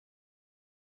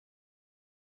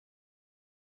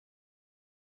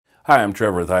Hi, I'm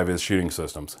Trevor with HiViz Shooting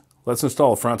Systems. Let's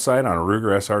install a front sight on a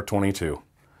Ruger SR22.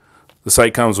 The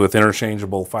sight comes with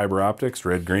interchangeable fiber optics,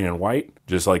 red, green, and white,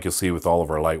 just like you'll see with all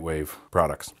of our Lightwave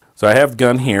products. So I have the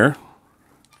gun here.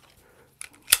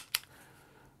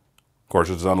 Of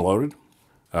course, it's unloaded.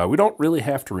 We don't really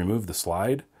have to remove the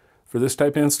slide for this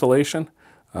type of installation.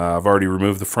 I've already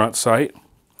removed the front sight.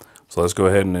 So let's go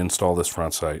ahead and install this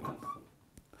front sight.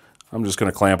 I'm just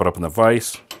going to clamp it up in the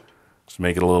vise to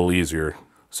make it a little easier.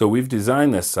 So we've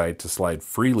designed this sight to slide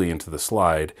freely into the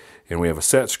slide, and we have a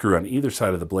set screw on either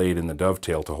side of the blade in the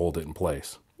dovetail to hold it in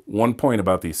place. One point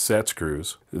about these set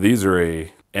screws, these are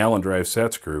a Allen drive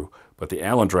set screw, but the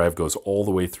Allen drive goes all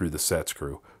the way through the set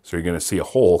screw. So you're going to see a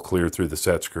hole clear through the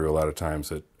set screw. A lot of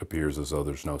times it appears as though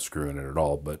there's no screw in it at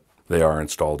all, but they are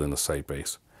installed in the sight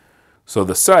base. So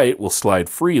the sight will slide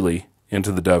freely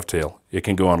into the dovetail. It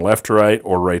can go on left to right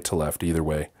or right to left, either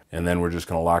way. And then we're just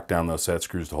going to lock down those set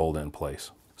screws to hold it in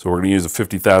place. So we're going to use a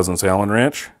 50 thousandths Allen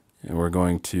wrench, and we're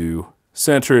going to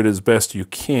center it as best you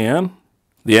can.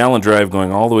 The Allen drive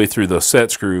going all the way through those set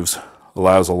screws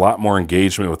allows a lot more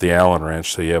engagement with the Allen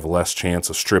wrench, so you have less chance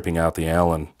of stripping out the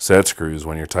Allen set screws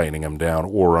when you're tightening them down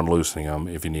or unloosening them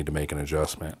if you need to make an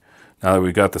adjustment. Now that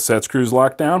we've got the set screws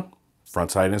locked down, front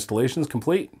sight installation is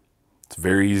complete. It's a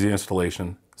very easy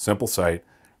installation, simple sight,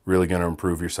 really going to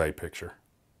improve your sight picture.